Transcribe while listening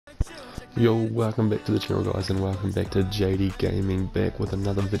Yo, welcome back to the channel guys, and welcome back to JD Gaming, back with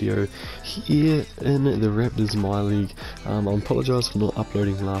another video here in the Raptors My League. I apologise for not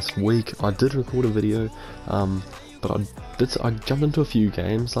uploading last week. I did record a video, but I jumped into a few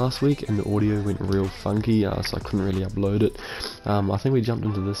games last week and the audio went real funky, so I couldn't really upload it. I think we jumped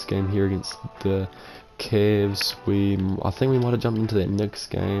into this game here against the Cavs. I think we might have jumped into that Knicks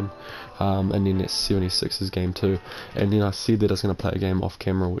game, and then that 76ers game too. And then I said that I was going to play a game off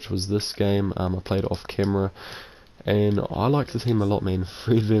camera, which was this game. I played it off camera, and I like the team a lot, man.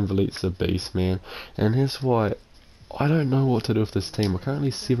 Fred VanVleet's a beast, man, and that's why I don't know what to do with this team. We're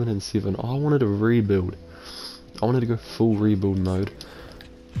currently 7-7. I wanted to rebuild. I wanted to go full rebuild mode,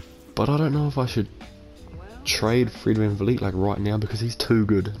 but I don't know if I should trade Fred VanVleet like right now because he's too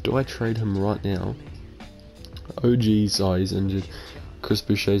good. Do I trade him right now? OG's he's injured. Chris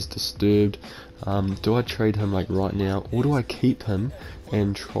Boucher's disturbed. Do I trade him like right now, or do I keep him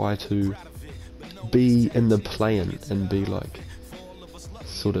and try to be in the play-in and be like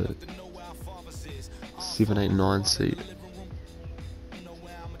sort of 7, 8, 9 seed?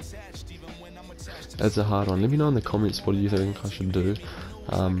 That's a hard one. Let me know in the comments what do you think I should do.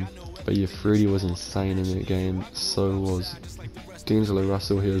 But yeah, Freddie was insane in that game. So was D'Angelo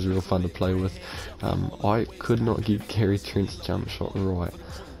Russell. He was real fun to play with. I could not get Gary Trent's jump shot right.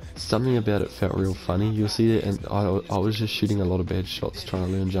 Something about it felt real funny. You'll see that, and I was just shooting a lot of bad shots trying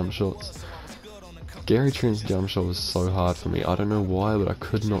to learn jump shots. Gary Trent's jump shot was so hard for me. I don't know why, but I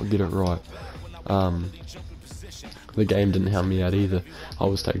could not get it right. The game didn't help me out either. I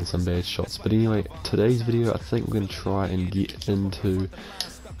was taking some bad shots. But anyway, today's video, I think we're going to try and get into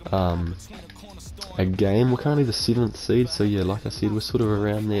a game. We're currently the 7th seed, so yeah, like I said, we're sort of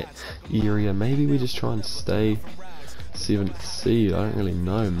around that area. Maybe we just try and stay 7th seed. I don't really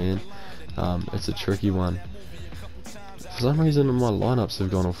know, man. It's a tricky one. For some reason my lineups have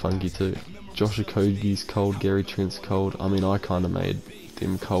gone all funky too. Josh Okogie's cold, Gary Trent's cold. I mean, I kind of made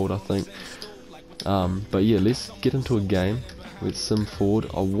them cold, I think. But yeah, let's get into a game with sim forward.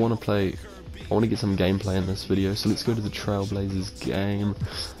 I want to get some gameplay in this video, so let's go to the Trailblazers game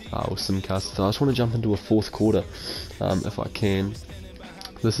with Simcast. So I just want to jump into a fourth quarter if I can.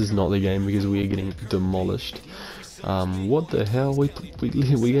 This is not the game because we are getting demolished. What the hell? We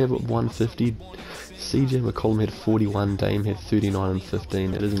gave it 150. CJ McCollum had 41. Dame had 39 and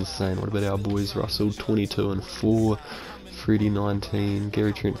 15. That is insane. What about our boys? Russell 22 and 4. Freddie 19.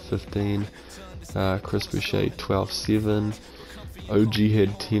 Gary Trent 15. Chris Boucher 12-7. OG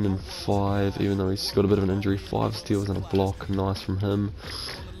had 10 and 5, even though he's got a bit of an injury. 5 steals and a block, nice from him.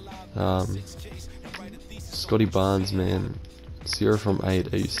 Scotty Barnes, man, 0 from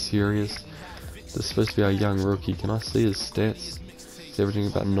 8. Are you serious? This is supposed to be our young rookie. Can I see his stats? He's averaging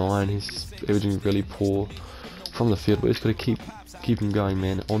about 9. He's averaging really poor from the field. We just got to keep him going,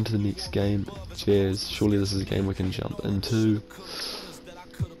 man. On to the next game. Jazz. Surely this is a game we can jump into.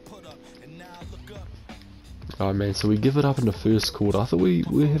 Alright, man, so we give it up in the first quarter. I thought we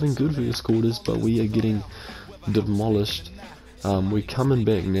were having good first quarters, but we are getting demolished. We're coming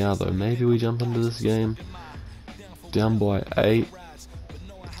back now though. Maybe we jump into this game. Down by 8.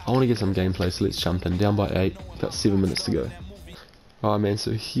 I want to get some gameplay, so let's jump in. Down by 8. About 7 minutes to go. Alright, man,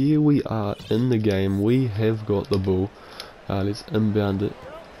 so here we are in the game. We have got the ball. Let's inbound it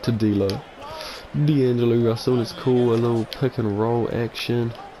to D'Angelo Russell. Let's call a little pick and roll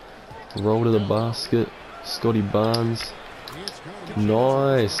action. Roll to the basket. Scotty Barnes,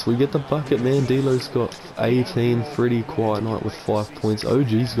 nice, we get the bucket, man. D'Lo's got 18, Freddie quiet night with 5 points,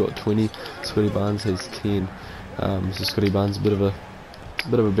 OG's got 20, Scotty Barnes has 10. So Scotty Barnes a bit of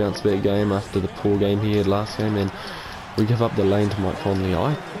a bounce back game after the poor game he had last game, and we give up the lane to Mike Conley.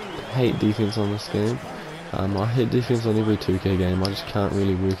 I hate defense on this game. I hate defense on every 2K game. I just can't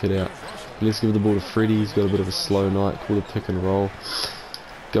really work it out. Let's give the ball to Freddie. He's got a bit of a slow night. Call the pick and roll.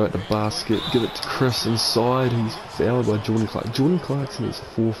 Go at the basket, give it to Chris inside. He's fouled by Jordan Clark. Jordan Clarkson has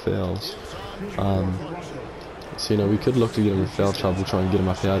 4 fouls. So, you know, we could look to get him in foul trouble, try and get him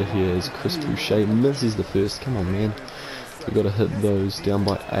up out of here as Chris Boucher misses the first. Come on, man. We've got to hit those. Down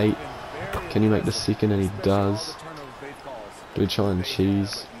by 8. Can he make the second? And he does. Do we try and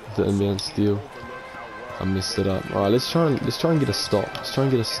cheese the inbound steal? I messed it up. Alright, let's try and get a stop. Let's try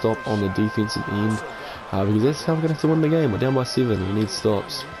and get a stop on the defensive end. Because that's how we're going to have to win the game. We're down by 7. We need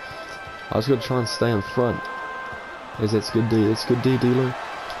stops. I just got to try and stay in front. That's good D. That's good D, D'Lo.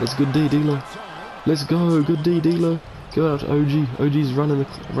 That's good D, D'Lo. Let's go. Good D, D'Lo. Go out to OG. OG's running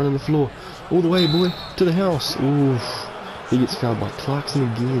the floor. All the way, boy. To the house. Ooh. He gets fouled by Clarkson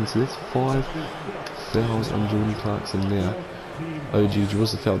again. So that's 5 fouls on Jordan Clarkson now. OG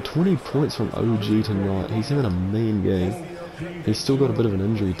draws the foul. 20 points from OG tonight. He's having a mean game. He's still got a bit of an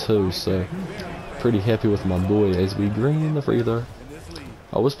injury too, so pretty happy with my boy as we green the free throw.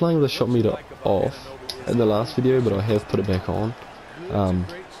 I was playing with a shot meter off in the last video, but I have put it back on.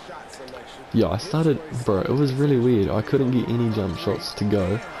 Yeah, I started, bro, it was really weird. I couldn't get any jump shots to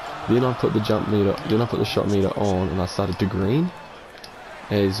go. Then I put the shot meter on and I started to green.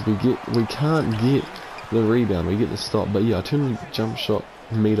 As we can't get the rebound, we get the stop. But yeah, I turned the jump shot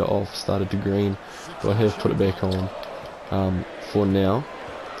meter off, started to green, but I have put it back on for now.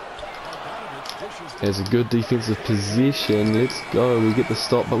 As a good defensive possession, let's go. We get the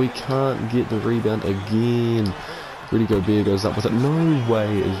stop, but we can't get the rebound again. Rudy Gobert goes up with it. No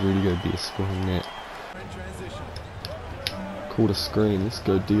way is Rudy Gobert scoring that. Called a screen. Let's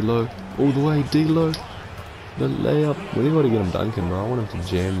go D-Lo. All the way D-Lo. The layup. We got to get him dunking, bro. I want him to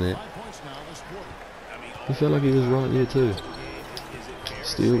jam that. He felt like he was right there too.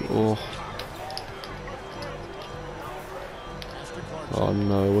 Steal. Oh. Oh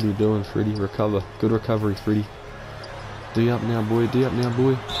no, what are you doing, Freddie? Recover. Good recovery, Freddie. D up now, boy. D up now,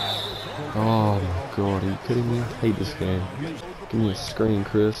 boy. Oh my god, are you kidding me? I hate this game. Give me a screen,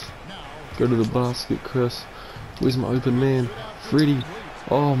 Chris. Go to the basket, Chris. Where's my open man? Freddie.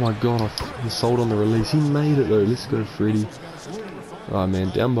 Oh my god, he sold on the release. He made it though. Let's go, Freddie. Oh man,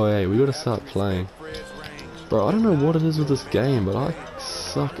 down by 8. We gotta start playing. Bro, I don't know what it is with this game, but I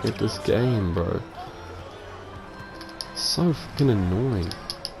suck at this game, bro. So fucking annoying.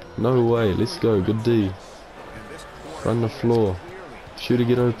 No way, let's go. Good D. Run the floor. Shooter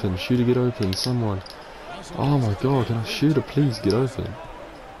get open. Shooter get open. Someone. Oh my god, can a shooter please get open?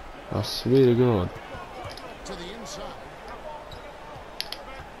 I swear to god.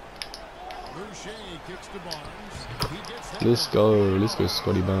 Let's go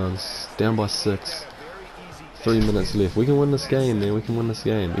Scotty Barnes. Down by 6. 3 minutes left. We can win this game, man. We can win this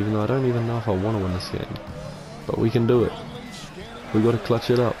game. Even though I don't even know if I want to win this game. But we can do it. We got to clutch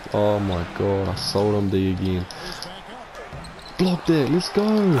it up. Oh my god, I sold on D again. Block that. Let's go.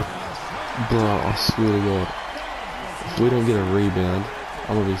 Bro, I swear to god. If we don't get a rebound,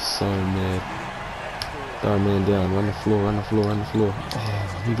 I'm going to be so mad. Throw a man down. Run the floor, run the floor, run the floor.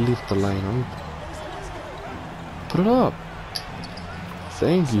 Oh, he left the lane. Put it up.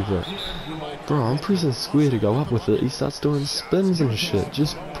 Thank you, bro. Bro, I'm pressing square to go up with it. He starts doing spins and shit.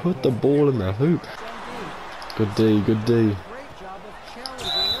 Just put the ball in the hoop. Good D, good D.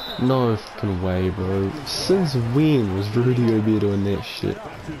 No fucking way, bro. Since when was Rudy Gobert doing that shit?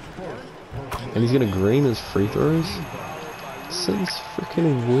 And he's gonna green his free throws? Since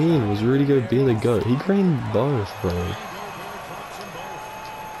freaking when was Rudy Gobert the GOAT? He greened both, bro.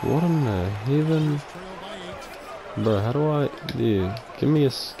 What in the heaven? Bro, how do I... Yeah, give me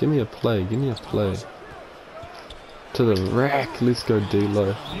a play, give me a play. To the rack, let's go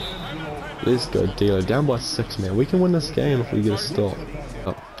D-Lo. Let's go D-Lo, down by 6, man. We can win this game if we get a stop.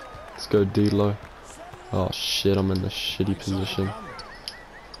 Oh, let's go D-Lo. Oh shit, I'm in the shitty position.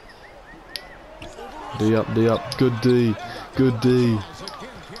 D up, good D, good D.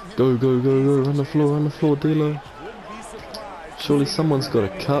 Go, go, go, go, run the floor, D-Lo. Surely someone's got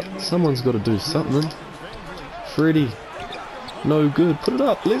to cut, someone's got to do something. Freddie, no good, put it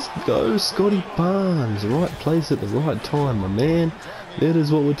up, let's go, Scotty Barnes, right place at the right time, my man, that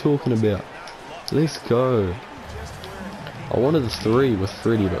is what we're talking about, let's go. I wanted a 3 with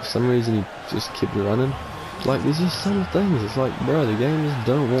Freddie, but for some reason he just kept running, like there's just some things, it's like, bro, the game just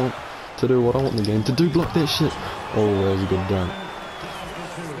don't want to do what I want in the game to do, block that shit. Oh, that was a good dunk.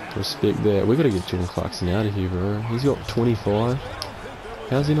 Respect that. We gotta get Jordan Clarkson out of here, bro. He's got 25.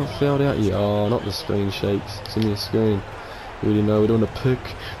 How's he not fouled out yet? Oh, not the screen shakes. Send me a screen. We already know we're doing the pick,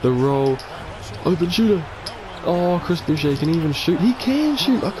 the roll, open shooter. Oh, Chris Boucher can even shoot. He can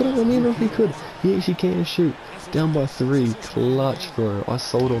shoot. I couldn't remember if he could. He actually can shoot. Down by 3. Clutch, bro. I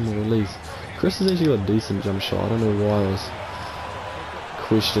sold on the release. Chris has actually got a decent jump shot. I don't know why I was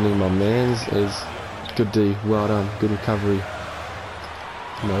questioning my man's. Is good D. Well done. Good recovery.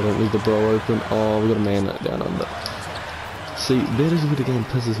 No, don't leave the bro open. Oh, we got a man down under. See, that is where the game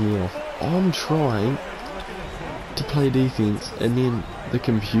pisses me off. I'm trying to play defense, and then the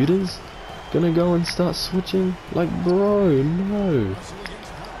computer's gonna go and start switching. Like, bro, no.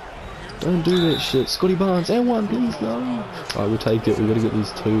 Don't do that shit. Scotty Barnes, and 1, please, no. Alright, we'll take it. We gotta get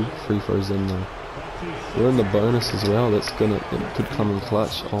these 2 free throws in though. We're in the bonus as well. It could come in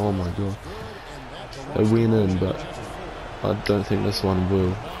clutch. Oh my god. They went in, but I don't think this one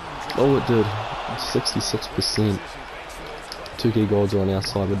will. Oh, it did. 66%. 2K goals are on our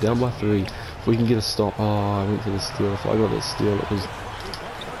side. We're down by 3. If we can get a stop. Oh, I went for the steal. If I got that steal, it was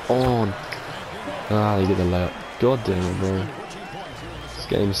on. Ah, they get the layup. God damn it, bro. This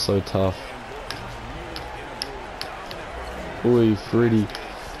game's so tough. Oi, Freddy.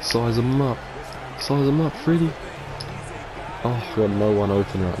 Size him up. Size him up, Freddy. Oh, got no one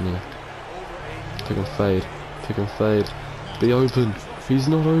open right now. Pick and fade. Pick and fade. Be open. He's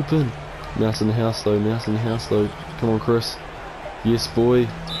not open. Mouse in the house though. Mouse in the house though. Come on, Chris. Yes, boy.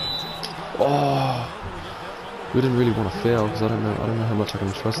 Oh, we didn't really want to foul because I don't know how much I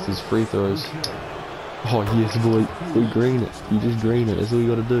can trust his free throws. Oh yes, boy. We green it. You just green it. That's all you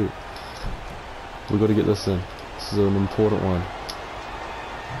got to do. We got to get this in. This is an important one.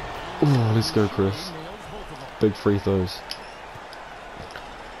 Oh, let's go, Chris. Big free throws.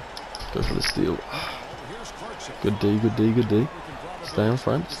 Go for the steal. Good D, good D, good D. Stay in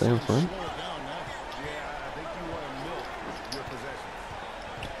front, stay in front.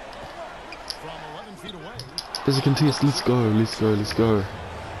 There's a contest, let's go, let's go, let's go.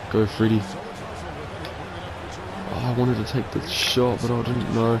 Go, Freddy. Oh, I wanted to take the shot, but I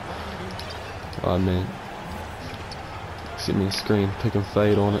didn't know. Oh, man. Send me a screen, pick and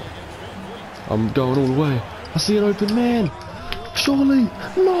fade on it. I'm going all the way. I see an open man. Surely.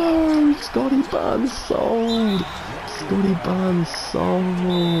 No, Scotty Barnes sold. Scotty Barnes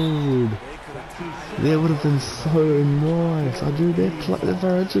sold. That would have been so nice. I drew that play.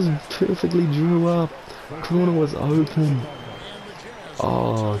 That just perfectly drew up. Corner was open.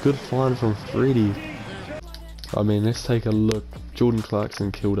 Oh, good find from Freddy. I mean, let's take a look. Jordan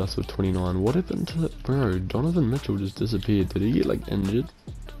Clarkson killed us with 29. What happened to it? Bro, Donovan Mitchell just disappeared. Did he get like injured?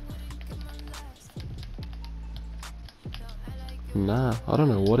 Nah, I don't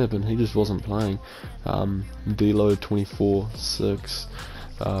know what happened. He just wasn't playing. D-Lo 24, 6.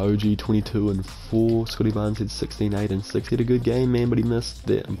 OG 22 and 4. Scotty Barnes had 16, 8 and 6. He had a good game, man, but he missed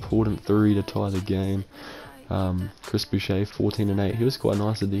that important 3 to tie the game. Chris Boucher 14 and 8. He was quite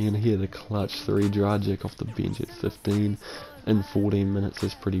nice at the end. He had a clutch 3. Dragic off the bench at 15 in 14 minutes.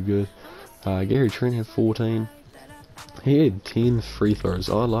 That's pretty good. Gary Trent had 14. He had 10 free throws.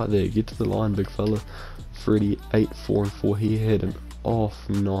 I like that. Get to the line, big fella. Freddy 8, 4 and 4. He had an off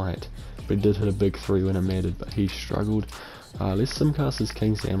night, but he did hit a big 3 when it mattered, but he struggled. Let's simcast his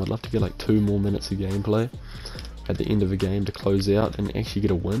King Sam. I'd love to get like 2 more minutes of gameplay at the end of a game to close out and actually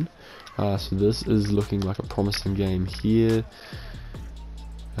get a win. So this is looking like a promising game here.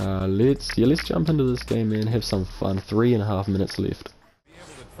 Let's jump into this game, man. Have some fun. 3.5 minutes left.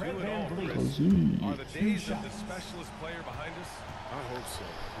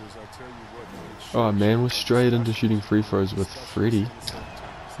 Oh man, we're straight into shooting free throws with Freddy.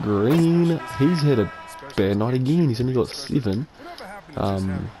 Green, he's had a bad night again. He's only got 7.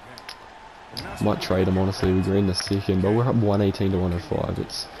 Might trade him, honestly. We green the second, but we're up 118 to 105.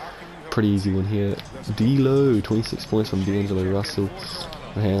 It's pretty easy win here. D-Lo, 26 points from D'Angelo Russell.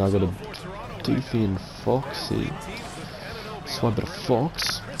 Man, I got a defend Foxy. Swipe at a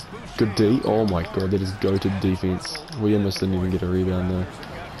Fox. Good D. Oh my god, that is go-to defense. We almost didn't even get a rebound though.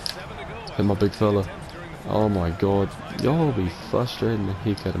 Hit my big fella. Oh my god. Y'all be frustrating the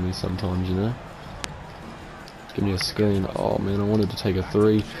heck out of me sometimes, you know. Give me a screen. Oh man, I wanted to take a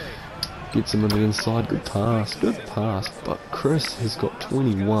 3. Gets him on the inside. Good pass. Good pass. But Chris has got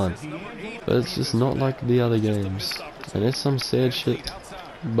 21. But it's just not like the other games. And that's some sad shit.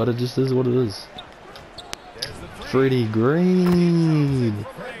 But it just is what it is. Freddy Green.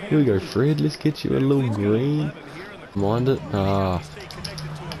 Here we go, Fred. Let's get you a little green. Mind it. Ah.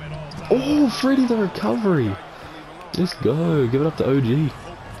 Oh, Freddy the recovery. Let's go. Give it up to OG.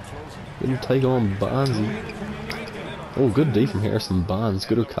 Let him take on Barnesy. Oh, good D from Harrison Barnes.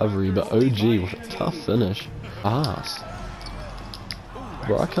 Good recovery. But OG with a tough finish. Ass.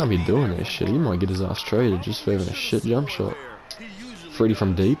 Bro, I can't be doing that shit. He might get his ass traded just for having a shit jump shot. Freddy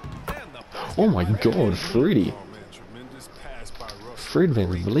from deep. Oh my god, Freddy. Fred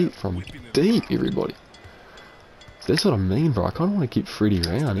Van Vliet from deep, everybody. That's what I mean, bro. I kind of want to keep Freddy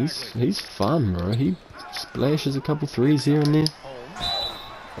around. He's fun, bro. He splashes a couple 3s here and there.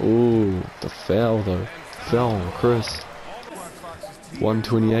 Oh, the foul though. Foul on Chris.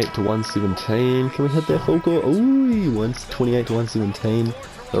 128 to 117. Can we hit that full court? Ooh, 128 to 117. The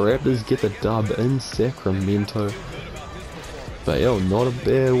Raptors get the dub in Sacramento. But yo, not a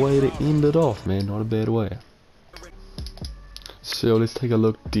bad way to end it off, man. Not a bad way. So let's take a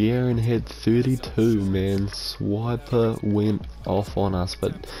look. De'Aaron had 32, man. Swiper went off on us,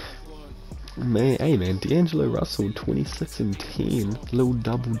 but man, hey man, D'Angelo Russell 26 and 10. Little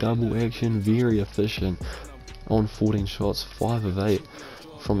double action, very efficient. On 14 shots, 5 of 8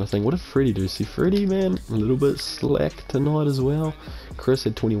 from the thing. What did Freddy do? See, Freddy, man, a little bit slack tonight as well. Chris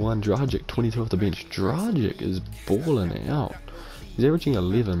had 21. Dragic 22 off the bench. Dragic is balling out. He's averaging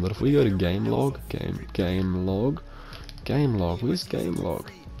 11, but if we go to game log, where's game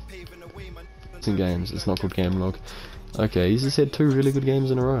log? It's in games, it's not called game log. Okay, he's just had 2 really good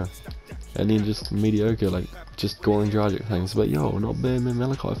games in a row. And then just mediocre, like, just Goring Dragic things. But yo, not bad, man.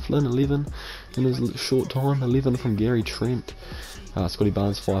 Malachi Flynn, 11 in his short time. 11 from Gary Trent. Scotty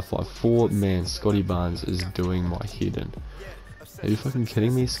Barnes, 554. Man, Scotty Barnes is doing my head in. Are you fucking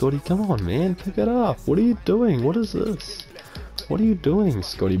kidding me, Scotty? Come on, man. Pick it up. What are you doing? What is this? What are you doing,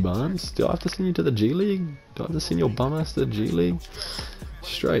 Scotty Barnes? Do I have to send you to the G League? Do I have to send your bum ass to the G League?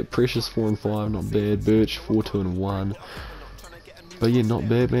 Straight. Precious, 4 and 5. Not bad. Birch, 4, 2 and 1. But yeah, not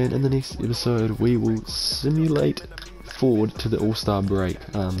bad, man. In the next episode, we will simulate forward to the All-Star break.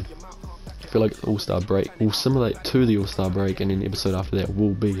 I feel like All-Star break. We'll simulate to the All-Star break, and then the episode after that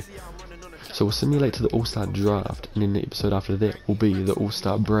will be. So we'll simulate to the All-Star draft, and then the episode after that will be the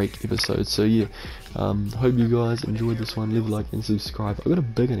All-Star break episode. So yeah, hope you guys enjoyed this one. Leave a like and subscribe. I've got a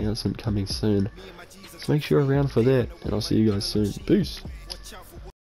big announcement coming soon, so make sure you're around for that, and I'll see you guys soon. Peace.